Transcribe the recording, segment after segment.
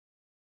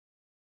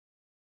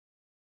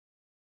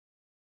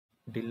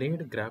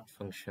Delayed graft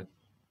function.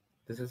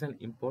 This is an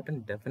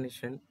important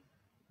definition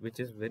which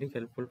is very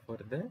helpful for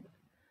the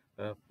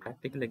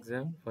practical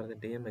exam, for the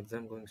DM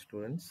exam going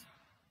students.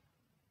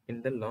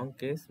 In the long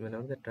case,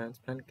 whenever the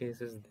transplant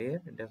case is there,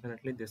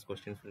 definitely these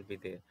questions will be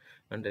there.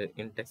 And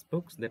in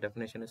textbooks, the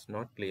definition is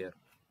not clear.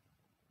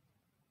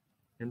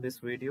 In this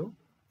video,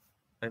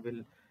 I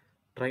will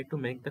try to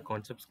make the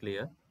concepts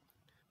clear.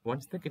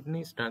 Once the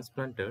kidney is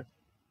transplanted,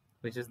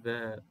 which is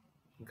the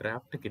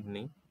graft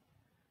kidney,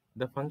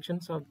 the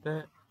functions of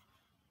the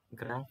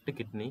graft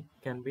kidney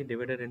can be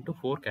divided into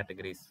 4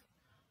 categories.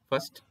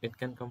 First, it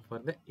can come for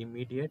the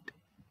immediate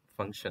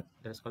function.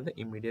 That is called the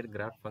immediate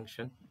graft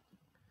function.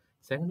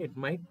 Second, it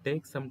might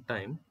take some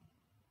time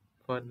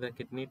for the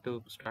kidney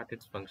to start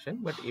its function,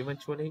 but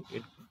eventually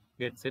it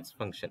gets its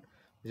function.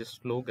 This is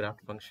slow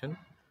graft function.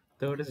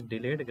 Third is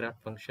delayed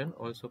graft function,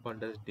 also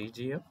called as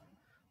DGF.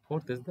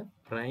 Fourth is the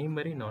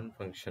primary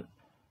non-function.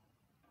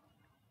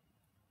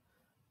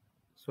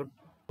 So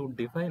to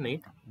define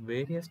it,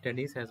 various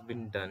studies has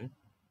been done,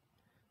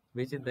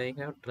 which they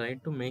have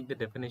tried to make the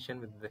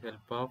definition with the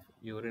help of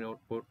urine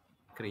output,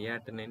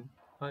 creatinine,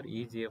 or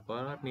EGFR,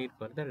 or need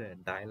for the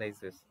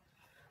dialysis.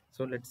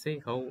 So let's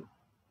see how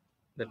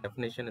the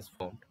definition is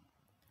formed.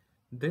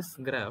 This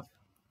graph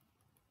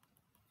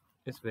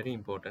is very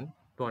important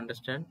to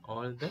understand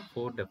all the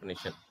 4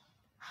 definitions.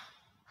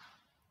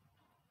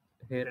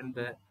 Here in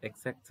the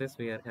x-axis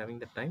we are having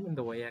the time, in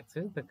the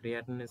y-axis the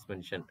creatinine is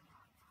mentioned.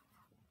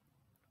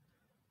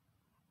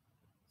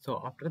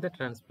 So after the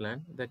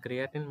transplant, the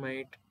creatinine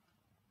might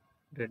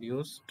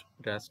reduced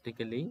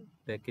drastically,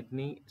 the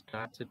kidney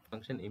starts its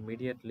function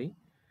immediately,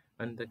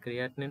 and the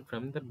creatinine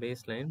from the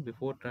baseline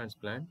before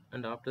transplant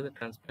and after the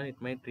transplant,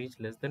 it might reach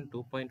less than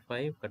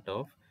 2.5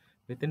 cutoff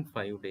within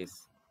 5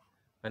 days.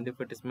 And if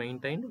it is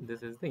maintained,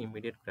 this is the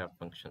immediate graft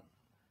function.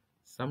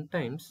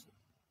 Sometimes,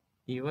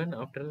 even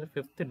after the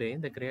 5th day,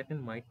 the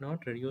creatinine might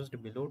not reduce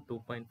below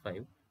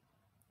 2.5,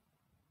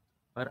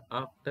 or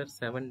after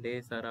 7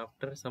 days or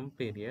after some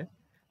period,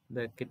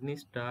 the kidney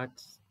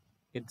starts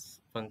its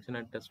function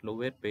at a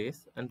slower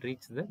pace and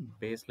reach the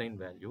baseline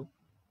value,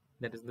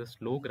 that is the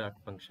slow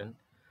graft function.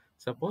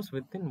 Suppose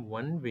within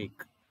 1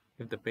 week,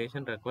 if the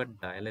patient required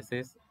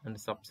dialysis and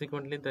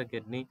subsequently the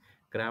kidney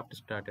graft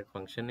started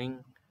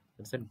functioning,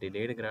 it's a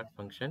delayed graft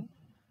function.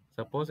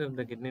 Suppose if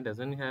the kidney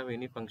doesn't have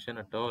any function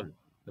at all,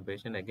 the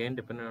patient again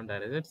dependent on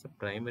dialysis, it's a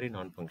primary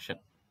non-function.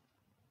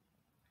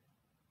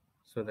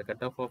 So the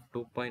cutoff of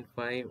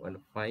 2.5 and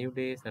 5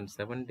 days and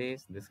 7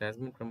 days, this has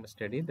been from a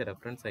study, the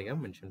reference I have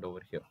mentioned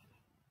over here.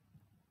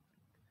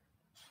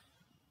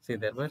 See,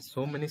 there were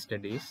so many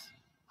studies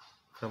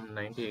from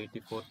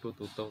 1984 to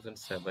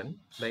 2007.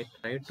 They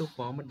tried to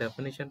form a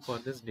definition for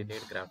this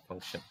delayed graft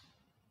function.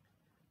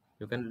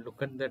 You can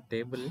look at the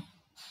table,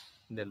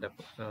 the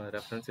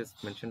reference is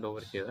mentioned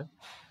over here.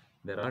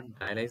 There are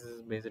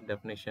dialysis based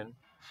definition,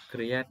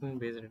 creatinine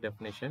based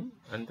definition,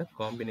 and the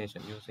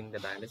combination using the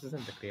dialysis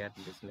and the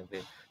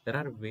creatinine. There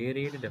are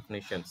varied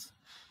definitions.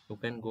 You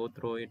can go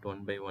through it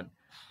one by one.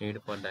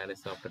 Need for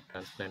dialysis after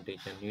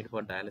transplantation, need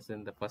for dialysis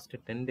in the first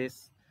 10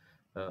 days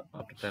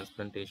after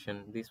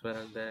transplantation. These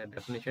were the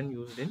definition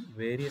used in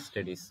various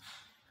studies.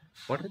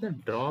 What are the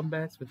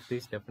drawbacks with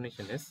this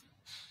definition is,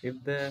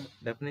 if the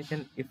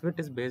definition, if it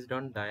is based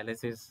on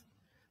dialysis,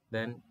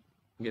 then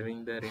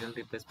giving the renal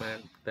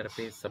replacement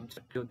therapy is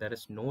subjective. There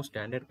is no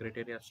standard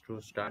criteria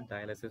to start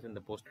dialysis in the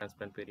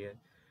post-transplant period.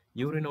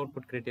 Urine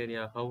output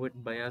criteria, how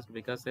it biased,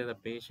 because the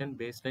patient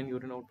baseline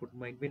urine output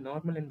might be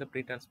normal in the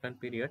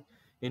pre-transplant period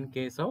in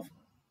case of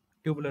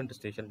tubular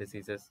interstitial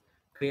diseases.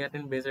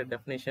 Creatinine based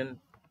definition,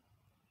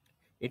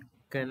 it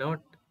cannot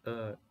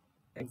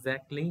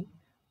exactly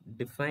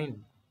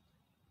define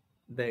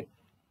the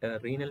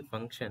renal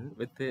function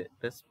with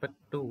respect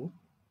to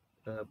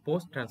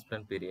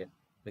post-transplant period,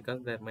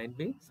 because there might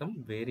be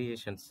some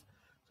variations.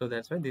 So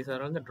that's why these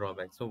are all the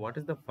drawbacks. So what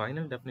is the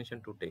final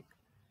definition to take?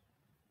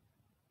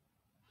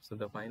 So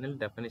the final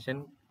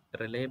definition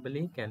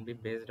reliably can be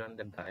based on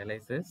the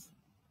dialysis,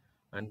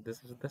 and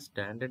this is the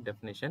standard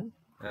definition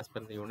as per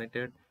the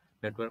United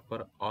Network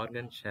for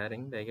Organ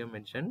Sharing. They have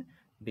mentioned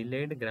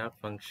delayed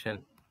graft function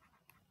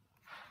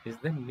is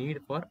the need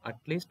for at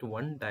least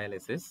one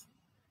dialysis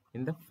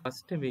in the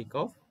first week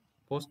of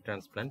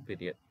post-transplant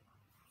period.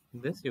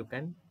 This you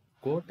can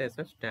quote as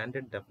a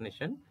standard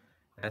definition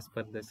as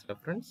per this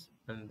reference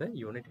and the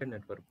United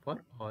Network for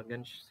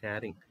Organ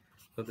Sharing.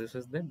 So this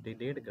is the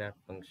delayed graft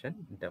function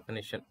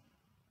definition.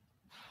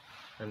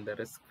 And the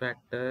risk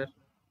factor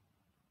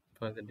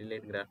for the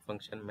delayed graft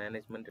function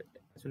management.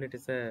 Actually, it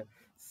is a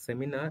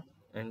seminar.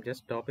 I'm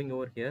just stopping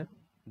over here.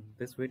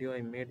 This video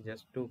I made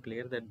just to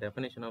clear the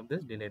definition of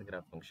this delayed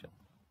graft function.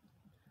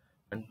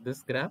 And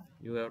this graph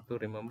you have to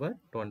remember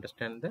to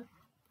understand the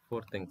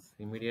 4 things: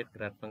 immediate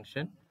graft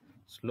function,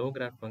 slow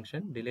graft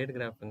function, delayed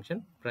graft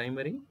function,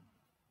 primary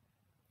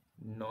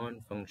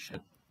non-function.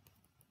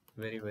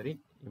 Very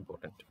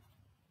important.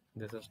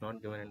 This is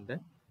not given in the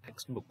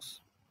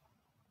textbooks.